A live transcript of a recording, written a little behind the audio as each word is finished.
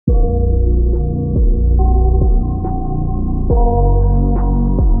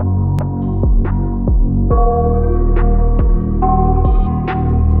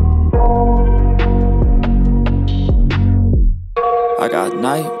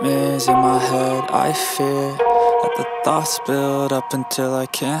nightmares in my head, I fear that the thoughts build up until I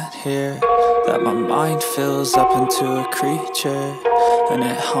can't hear, that my mind fills up into a creature, and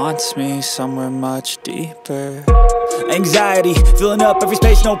it haunts me somewhere much deeper. Anxiety, filling up every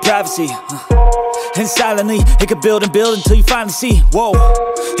space, no privacy. And silently, it could build and build until you finally see, whoa,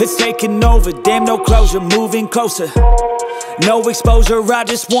 it's taking over, damn, no closure, moving closer. No exposure, I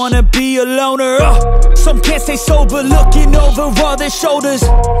just wanna be a loner. Some can't stay sober, looking over all their shoulders,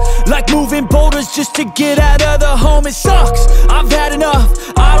 like moving boulders just to get out of the home. It sucks, I've had enough,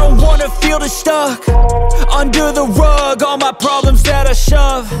 I don't wanna feel the stuck under the rug, all my problems that I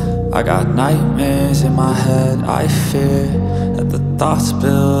shove. I got nightmares in my head, I fear that the thoughts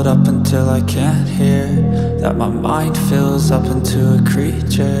build up until I can't hear, that my mind fills up into a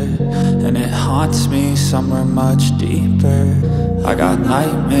creature, and it haunts me somewhere much deeper. I got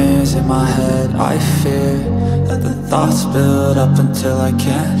nightmares in my head, I fear that the thoughts build up until I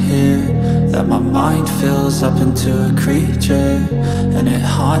can't hear, that my mind fills up into a creature, and it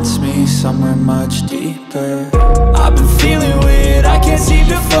haunts me somewhere much deeper. I've been feeling weird, I can't seem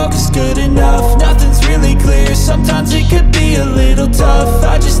to focus good enough. Nothing's really clear, sometimes it could be a little tough.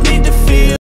 I just need to feel